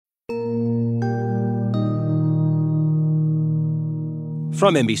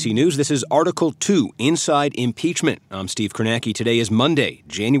From NBC News, this is Article 2, Inside Impeachment. I'm Steve Kornacki. Today is Monday,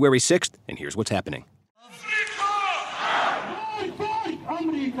 January 6th, and here's what's happening.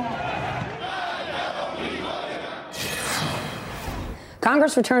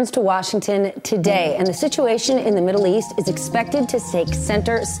 Congress returns to Washington today, and the situation in the Middle East is expected to take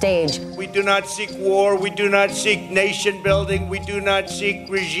center stage. We do not seek war. We do not seek nation building. We do not seek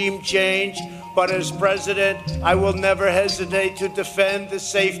regime change. But as president, I will never hesitate to defend the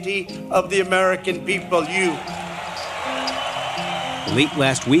safety of the American people. Late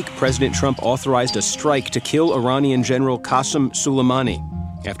last week, President Trump authorized a strike to kill Iranian General Qasem Soleimani.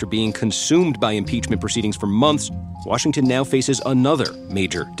 After being consumed by impeachment proceedings for months, Washington now faces another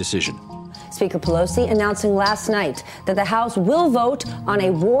major decision. Speaker Pelosi announcing last night that the House will vote on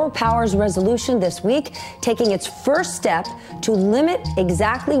a war powers resolution this week, taking its first step to limit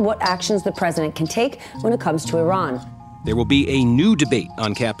exactly what actions the president can take when it comes to Iran. There will be a new debate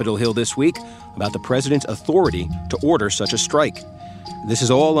on Capitol Hill this week about the president's authority to order such a strike. This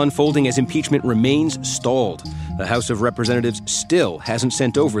is all unfolding as impeachment remains stalled. The House of Representatives still hasn't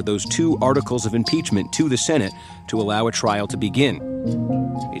sent over those 2 articles of impeachment to the Senate to allow a trial to begin.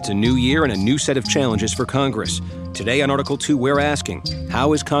 It's a new year and a new set of challenges for Congress. Today on Article 2, we're asking,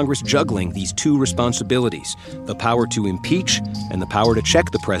 how is Congress juggling these 2 responsibilities, the power to impeach and the power to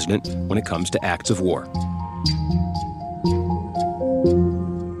check the president when it comes to acts of war?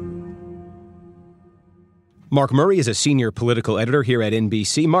 Mark Murray is a senior political editor here at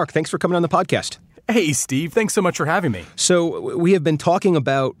NBC. Mark, thanks for coming on the podcast. Hey, Steve. Thanks so much for having me. So we have been talking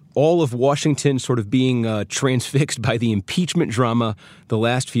about all of Washington sort of being transfixed by the impeachment drama the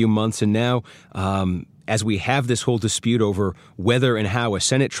last few months. And now, as we have this whole dispute over whether and how a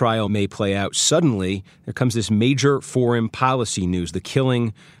Senate trial may play out, suddenly there comes this major foreign policy news, the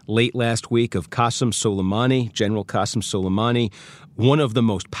killing late last week of Qasem Soleimani, General Qasem Soleimani, one of the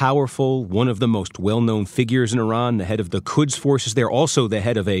most powerful, one of the most well-known figures in Iran, the head of the Quds forces there, also the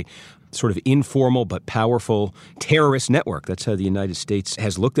head of a sort of informal but powerful terrorist network. That's how the United States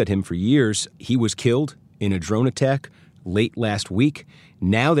has looked at him for years. He was killed in a drone attack late last week.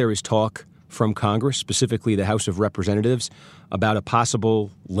 Now there is talk from Congress, specifically the House of Representatives, about a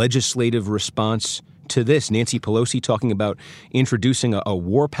possible legislative response to this. Nancy Pelosi talking about introducing a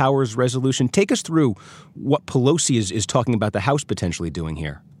war powers resolution. Take us through what Pelosi is talking about the House potentially doing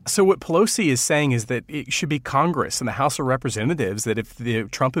here. So what Pelosi is saying is that it should be Congress and the House of Representatives that if the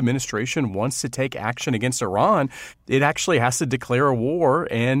Trump administration wants to take action against Iran, it actually has to declare a war,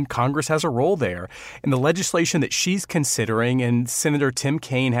 and Congress has a role there. And the legislation that she's considering, and Senator Tim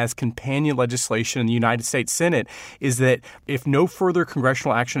Kaine has companion legislation in the United States Senate, is that if no further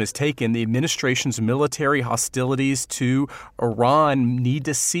congressional action is taken, the administration's military hostilities to Iran need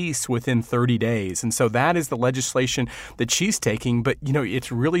to cease within 30 days. And so that is the legislation that she's taking. But, you know,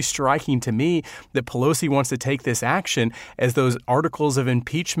 it's really striking to me that Pelosi wants to take this action as those articles of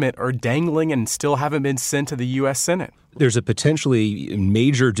impeachment are dangling and still haven't been sent to the U.S. Senate. There's a potentially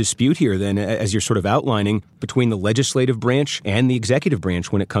major dispute here, then, as you're sort of outlining, between the legislative branch and the executive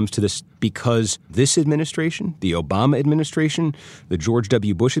branch when it comes to this, because this administration, the Obama administration, the George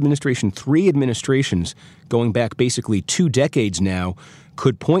W. Bush administration, 3 administrations going back basically 2 decades now,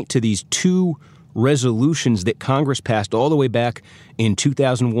 could point to these 2 resolutions that Congress passed all the way back in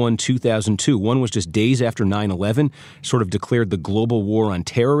 2001, 2002. One was just days after 9/11, sort of declared the global war on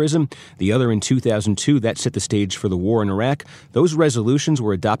terrorism. The other in 2002, that set the stage for the war in Iraq. Those resolutions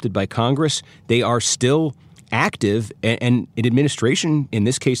were adopted by Congress. They are still active, and an administration, in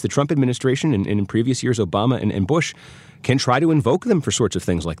this case the Trump administration, and in previous years Obama and Bush, can try to invoke them for sorts of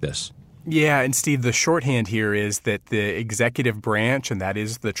things like this. Yeah, and Steve, the shorthand here is that the executive branch, and that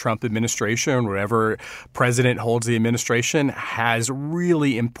is the Trump administration, whatever president holds the administration, has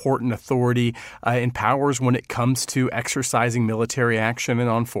really important authority and powers when it comes to exercising military action and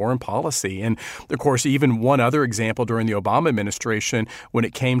on foreign policy. And, of course, even one other example during the Obama administration, when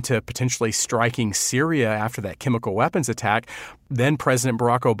it came to potentially striking Syria after that chemical weapons attack, then President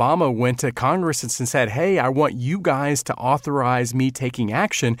Barack Obama went to Congress and said, hey, I want you guys to authorize me taking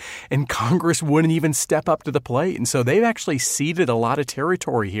action. And Congress wouldn't even step up to the plate. And so they've actually ceded a lot of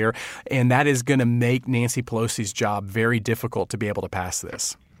territory here. And that is going to make Nancy Pelosi's job very difficult to be able to pass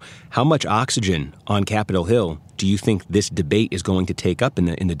this. How much oxygen on Capitol Hill do you think this debate is going to take up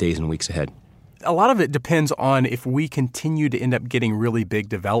in the days and weeks ahead? A lot of it depends on if we continue to end up getting really big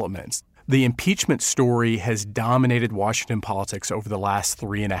developments. The impeachment story has dominated Washington politics over the last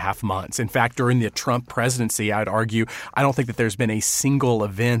 3.5 months. In fact, during the Trump presidency, I'd argue, I don't think that there's been a single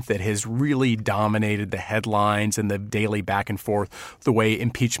event that has really dominated the headlines and the daily back and forth the way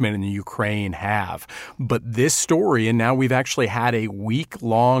impeachment in Ukraine have. But this story, and now we've actually had a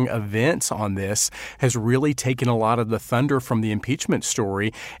week-long events on this, has really taken a lot of the thunder from the impeachment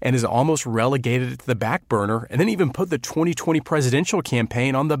story and has almost relegated it to the back burner, and then even put the 2020 presidential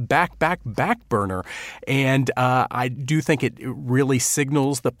campaign on the back burner. And I do think it really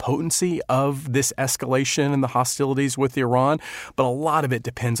signals the potency of this escalation and the hostilities with Iran. But a lot of it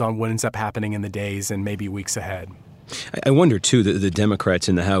depends on what ends up happening in the days and maybe weeks ahead. I wonder, too, that the Democrats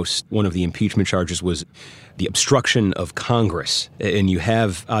in the House, one of the impeachment charges was the obstruction of Congress. And you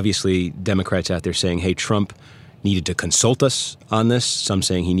have, obviously, Democrats out there saying, hey, Trump needed to consult us on this, some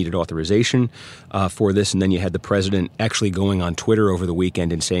saying he needed authorization for this. And then you had the president actually going on Twitter over the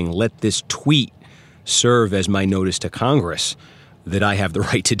weekend and saying, let this tweet serve as my notice to Congress that I have the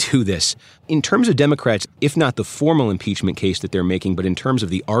right to do this. In terms of Democrats, if not the formal impeachment case that they're making, but in terms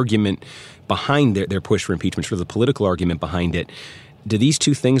of the argument behind their push for impeachment, sort of the political argument behind it, do these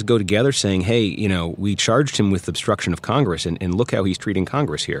two things go together, saying, hey, we charged him with obstruction of Congress, and look how he's treating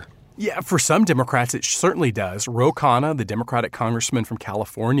Congress here? Yeah, for some Democrats, it certainly does. Ro Khanna, the Democratic congressman from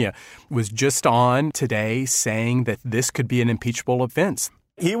California, was just on today saying that this could be an impeachable offense.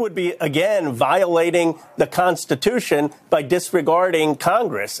 He would be, again, violating the Constitution by disregarding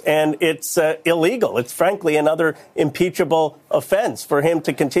Congress. And it's illegal. It's, frankly, another impeachable offense for him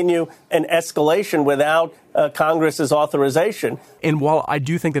to continue an escalation without Congress's authorization. And while I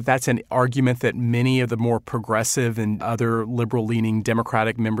do think that that's an argument that many of the more progressive and other liberal-leaning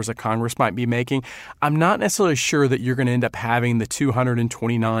Democratic members of Congress might be making, I'm not necessarily sure that you're going to end up having the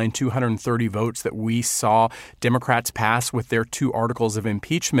 229, 230 votes that we saw Democrats pass with their 2 articles of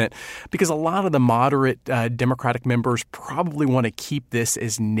impeachment, because a lot of the moderate Democratic members probably want to keep this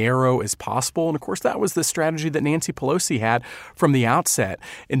as narrow as possible. And, of course, that was the strategy that Nancy Pelosi had from the outset.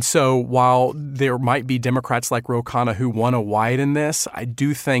 And so while there might be Democrats like Ro Khanna who want to widen this, I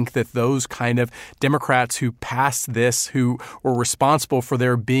do think that those kind of Democrats who passed this, who were responsible for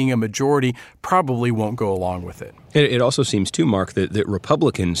there being a majority, probably won't go along with it. It also seems, too, Mark, that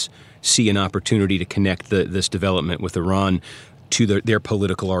Republicans see an opportunity to connect this development with Iran to their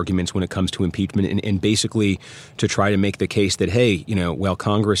political arguments when it comes to impeachment, and basically to try to make the case that, hey, while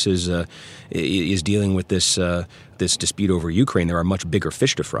Congress is dealing with this dispute over Ukraine, there are much bigger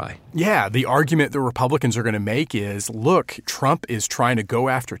fish to fry. Yeah, the argument the Republicans are going to make is, look, Trump is trying to go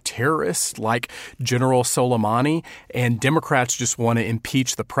after terrorists like General Soleimani, and Democrats just want to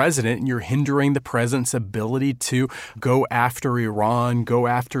impeach the president, and you're hindering the president's ability to go after Iran, go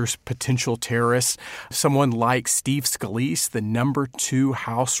after potential terrorists. Someone like Steve Scalise, the number 2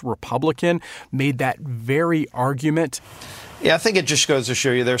 House Republican, made that very argument. Yeah, I think it just goes to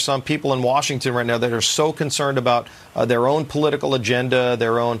show you there's some people in Washington right now that are so concerned about their own political agenda,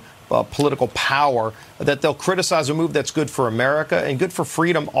 their own political power, that they'll criticize a move that's good for America and good for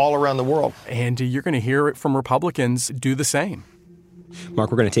freedom all around the world. And you're going to hear it from Republicans do the same. Mark,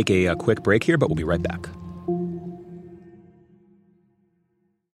 we're going to take a quick break here, but we'll be right back.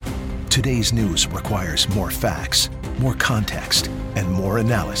 Today's news requires more facts, more context, and more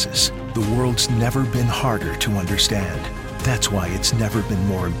analysis. The world's never been harder to understand. That's why it's never been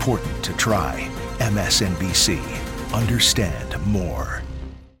more important to try. MSNBC. Understand more.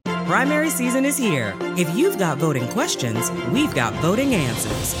 Primary season is here. If you've got voting questions, we've got voting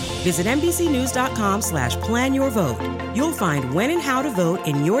answers. Visit NBCNews.com/planyourvote. You'll find when and how to vote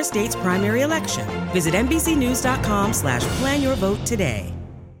in your state's primary election. Visit NBCNews.com/planyourvote today.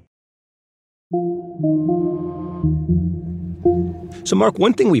 So, Mark,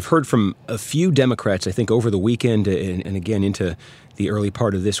 one thing we've heard from a few Democrats, I think, over the weekend and again into the early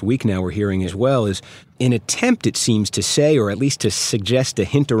part of this week now we're hearing as well, is an attempt, it seems, to say, or at least to suggest a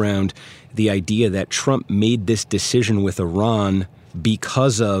hint around the idea that Trump made this decision with Iran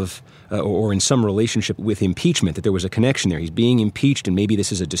because of or in some relationship with impeachment, that there was a connection there. He's being impeached, and maybe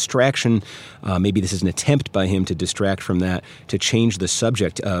this is a distraction. Maybe this is an attempt by him to distract from that, to change the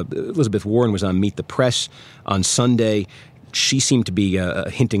subject. Elizabeth Warren was on Meet the Press on Sunday. She seemed to be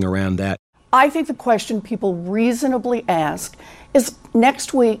hinting around that. I think the question people reasonably ask is,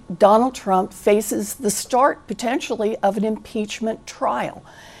 next week, Donald Trump faces the start, potentially, of an impeachment trial.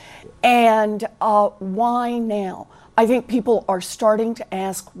 And why now? I think people are starting to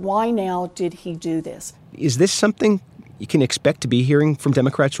ask, why now did he do this? Is this something you can expect to be hearing from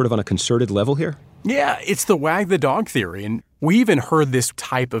Democrats sort of on a concerted level here? Yeah, it's the wag the dog theory. And We even heard this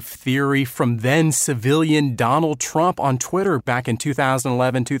type of theory from then civilian Donald Trump on Twitter back in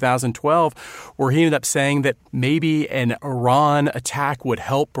 2011, 2012, where he ended up saying that maybe an Iran attack would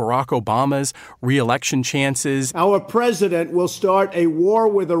help Barack Obama's re-election chances. Our president will start a war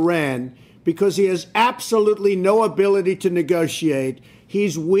with Iran because he has absolutely no ability to negotiate.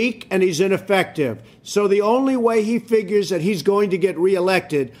 He's weak and he's ineffective. So the only way he figures that he's going to get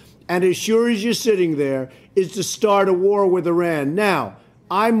reelected, and as sure as you're sitting there, is to start a war with Iran. Now,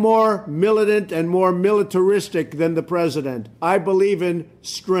 I'm more militant and more militaristic than the president. I believe in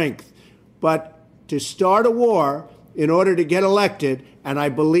strength. But to start a war in order to get elected, and I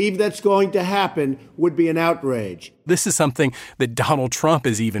believe that's going to happen, would be an outrage. This is something that Donald Trump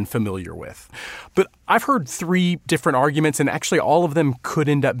is even familiar with. But I've heard three different arguments, and actually all of them could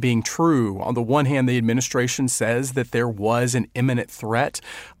end up being true. On the one hand, the administration says that there was an imminent threat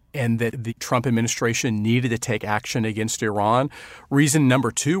and that the Trump administration needed to take action against Iran. Reason number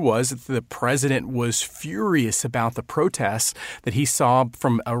two was that the president was furious about the protests that he saw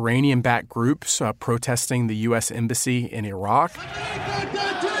from Iranian-backed groups protesting the U.S. embassy in Iraq.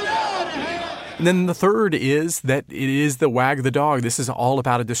 And then the third is that it is the wag the dog. This is all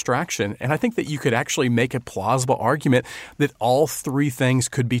about a distraction. And I think that you could actually make a plausible argument that all three things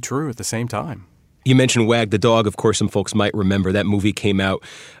could be true at the same time. You mentioned Wag the Dog. Of course, some folks might remember that movie came out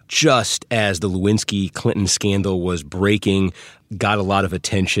just as the Lewinsky-Clinton scandal was breaking, got a lot of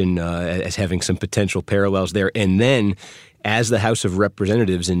attention as having some potential parallels there. And then as the House of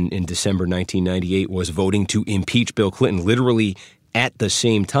Representatives in December 1998 was voting to impeach Bill Clinton, literally at the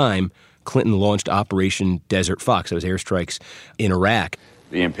same time, Clinton launched Operation Desert Fox. Those airstrikes in Iraq.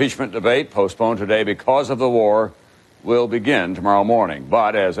 The impeachment debate, postponed today because of the war, will begin tomorrow morning.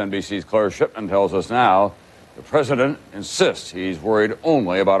 But as NBC's Claire Shipman tells us now, the president insists he's worried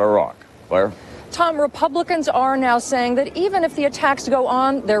only about Iraq. Claire? Tom, Republicans are now saying that even if the attacks go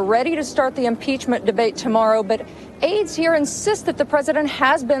on, they're ready to start the impeachment debate tomorrow. But aides here insist that the president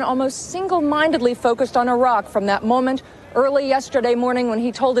has been almost single-mindedly focused on Iraq from that moment early yesterday morning when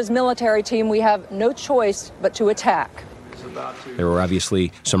he told his military team, we have no choice but to attack. There were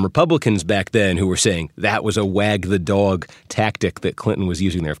obviously some Republicans back then who were saying that was a wag-the-dog tactic that Clinton was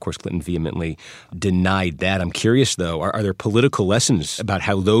using there. Of course, Clinton vehemently denied that. I'm curious, though, are there political lessons about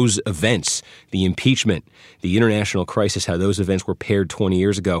how those events, the impeachment, the international crisis, how those events were paired 20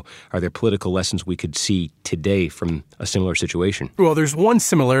 years ago, are there political lessons we could see today from a similar situation? Well, there's one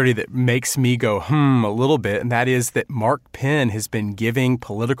similarity that makes me go, a little bit, and that is that Mark Penn has been giving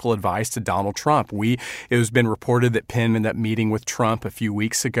political advice to Donald Trump. It has been reported that Penn ended up meeting with Trump a few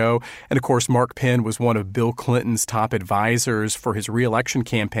weeks ago. And of course, Mark Penn was one of Bill Clinton's top advisors for his re-election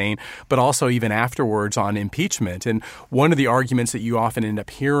campaign, but also even afterwards on impeachment. And one of the arguments that you often end up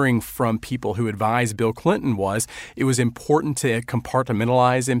hearing from people who advise Bill Clinton was it was important to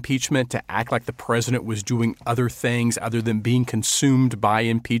compartmentalize impeachment, to act like the president was doing other things other than being consumed by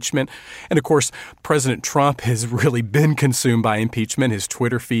impeachment. And of course, President Trump has really been consumed by impeachment. His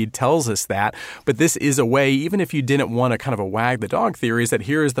Twitter feed tells us that. But this is a way, even if you didn't want a kind of a wag the dog theory, is that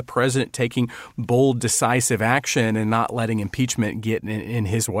here is the president taking bold, decisive action and not letting impeachment get in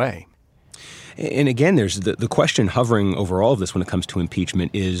his way. And again, there's the question hovering over all of this when it comes to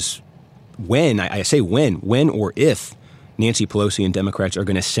impeachment is when, I say when or if Nancy Pelosi and Democrats are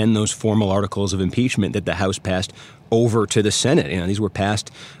going to send those formal articles of impeachment that the House passed over to the Senate. These were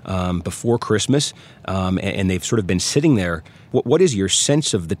passed before Christmas, and they've sort of been sitting there. What is your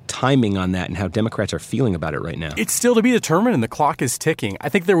sense of the timing on that and how Democrats are feeling about it right now? It's still to be determined, and the clock is ticking. I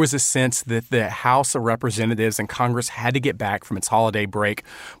think there was a sense that the House of Representatives and Congress had to get back from its holiday break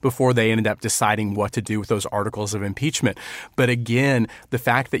before they ended up deciding what to do with those articles of impeachment. But again, the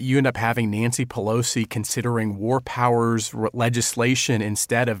fact that you end up having Nancy Pelosi considering war powers legislation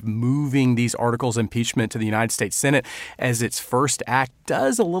instead of moving these articles of impeachment to the United States Senate as its first act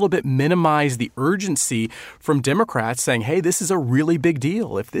does a little bit minimize the urgency from Democrats saying, hey, this is a really big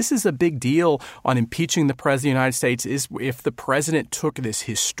deal. If this is a big deal on impeaching the president of the United States, is if the president took this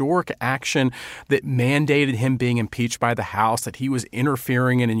historic action that mandated him being impeached by the House, that he was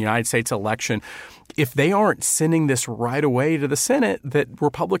interfering in a United States election, if they aren't sending this right away to the Senate, that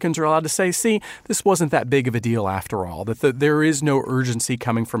Republicans are allowed to say, see, this wasn't that big of a deal after all, that there is no urgency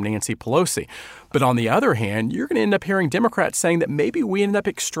coming from Nancy Pelosi. But on the other hand, you're going to end up hearing Democrats saying that maybe we end up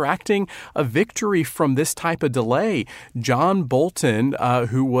extracting a victory from this type of delay. John Bolton,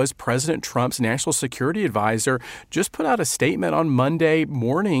 who was President Trump's national security advisor, just put out a statement on Monday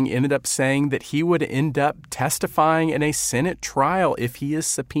morning, ended up saying that he would end up testifying in a Senate trial if he is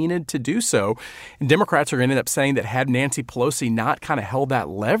subpoenaed to do so. And Democrats are going to end up saying that had Nancy Pelosi not kind of held that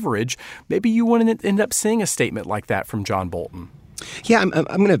leverage, maybe you wouldn't end up seeing a statement like that from John Bolton. Yeah,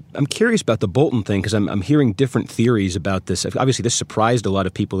 I'm curious about the Bolton thing because I'm hearing different theories about this. Obviously, this surprised a lot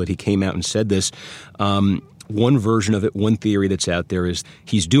of people that he came out and said this. One version of it, one theory that's out there is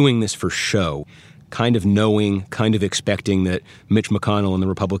he's doing this for show, kind of knowing, kind of expecting that Mitch McConnell and the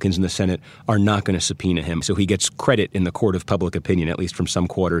Republicans in the Senate are not going to subpoena him. So he gets credit in the court of public opinion, at least from some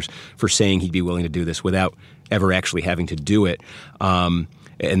quarters, for saying he'd be willing to do this without ever actually having to do it.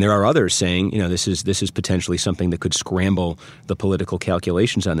 And there are others saying, this is potentially something that could scramble the political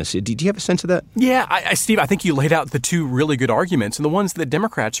calculations on this. Do you have a sense of that? Yeah, Steve, I think you laid out the two really good arguments. And the ones that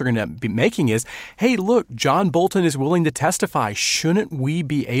Democrats are going to be making is, hey, look, John Bolton is willing to testify. Shouldn't we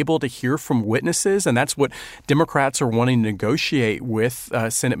be able to hear from witnesses? And that's what Democrats are wanting to negotiate with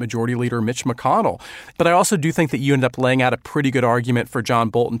Senate Majority Leader Mitch McConnell. But I also do think that you end up laying out a pretty good argument for John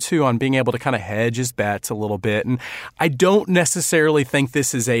Bolton, too, on being able to kind of hedge his bets a little bit. And I don't necessarily think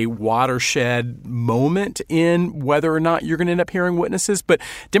this is a watershed moment in whether or not you're going to end up hearing witnesses. But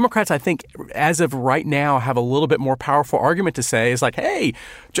Democrats, I think, as of right now, have a little bit more powerful argument to say is like, hey,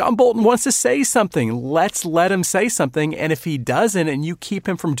 John Bolton wants to say something. Let's let him say something. And if he doesn't and you keep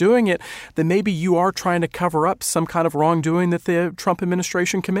him from doing it, then maybe you are trying to cover up some kind of wrongdoing that the Trump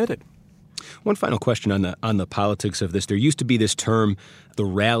administration committed. One final question on the politics of this. There used to be this term, the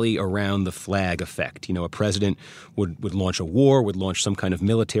rally around the flag effect. A president would launch a war, would launch some kind of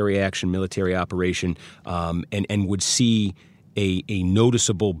military action, military operation, and would see a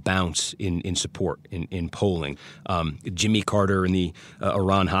noticeable bounce in support, in polling. Jimmy Carter in the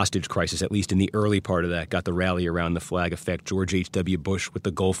Iran hostage crisis, at least in the early part of that, got the rally around the flag effect. George H.W. Bush with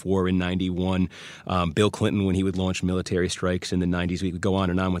the Gulf War in 91. Bill Clinton when he would launch military strikes in the 90s. We could go on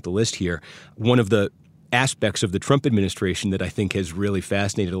and on with the list here. One of the aspects of the Trump administration that I think has really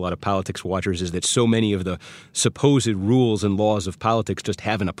fascinated a lot of politics watchers is that so many of the supposed rules and laws of politics just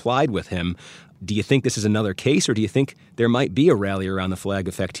haven't applied with him. Do you think this is another case, or do you think there might be a rally around the flag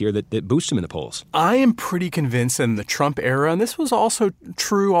effect here that boosts him in the polls? I am pretty convinced in the Trump era, and this was also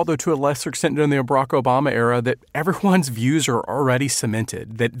true, although to a lesser extent during the Barack Obama era, that everyone's views are already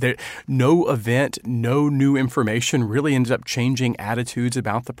cemented, that no event, no new information really ends up changing attitudes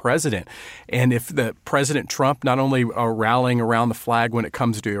about the president. And if the President Trump not only are rallying around the flag when it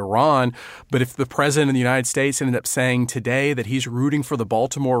comes to Iran, but if the president of the United States ended up saying today that he's rooting for the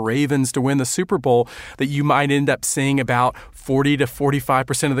Baltimore Ravens to win the Super Bowl, that you might end up seeing about 40 to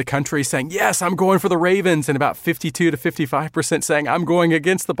 45% of the country saying, yes, I'm going for the Ravens, and about 52 to 55% saying, I'm going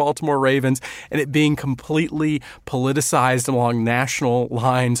against the Baltimore Ravens, and it being completely politicized along national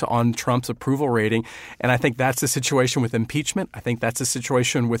lines on Trump's approval rating. And I think that's the situation with impeachment. I think that's the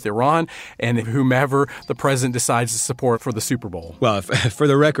situation with Iran and whomever the president decides to support for the Super Bowl. Well, for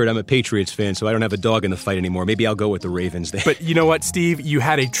the record, I'm a Patriots fan, so I don't have a dog in the fight anymore. Maybe I'll go with the Ravens there. But you know what, Steve? You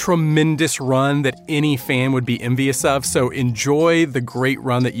had a tremendous run that any fan would be envious of. So enjoy the great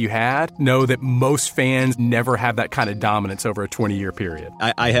run that you had. Know that most fans never have that kind of dominance over a 20-year period.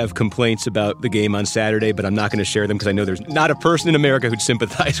 I have complaints about the game on Saturday, but I'm not going to share them because I know there's not a person in America who'd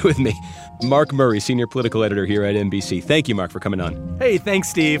sympathize with me. Mark Murray, senior political editor here at NBC. Thank you, Mark, for coming on. Hey, thanks,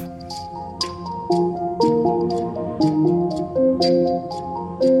 Steve.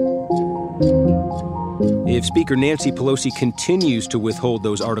 If Speaker Nancy Pelosi continues to withhold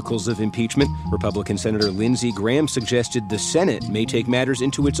those articles of impeachment, Republican Senator Lindsey Graham suggested the Senate may take matters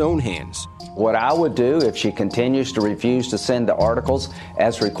into its own hands. What I would do if she continues to refuse to send the articles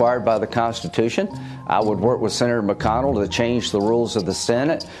as required by the Constitution, I would work with Senator McConnell to change the rules of the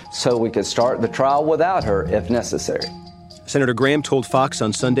Senate so we could start the trial without her if necessary. Senator Graham told Fox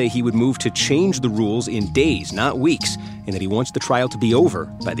on Sunday he would move to change the rules in days, not weeks, and that he wants the trial to be over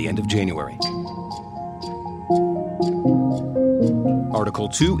by the end of January. Article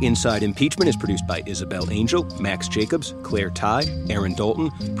 2, Inside Impeachment, is produced by Isabel Angel, Max Jacobs, Claire Ty, Aaron Dalton,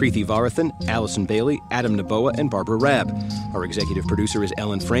 Preeti Varathan, Allison Bailey, Adam Naboa, and Barbara Rabb. Our executive producer is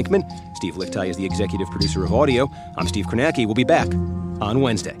Ellen Frankman. Steve Lichtai is the executive producer of audio. I'm Steve Kornacki. We'll be back on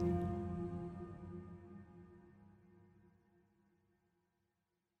Wednesday.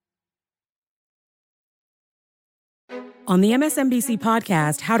 On the MSNBC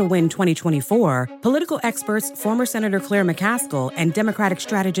podcast, How to Win 2024, political experts, former Senator Claire McCaskill and Democratic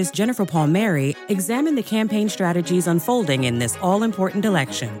strategist Jennifer Palmieri examine the campaign strategies unfolding in this all-important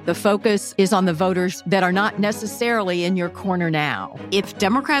election. The focus is on the voters that are not necessarily in your corner now. If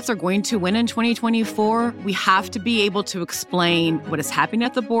Democrats are going to win in 2024, we have to be able to explain what is happening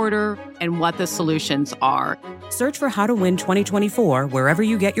at the border and what the solutions are. Search for How to Win 2024 wherever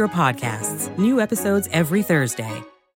you get your podcasts. New episodes every Thursday.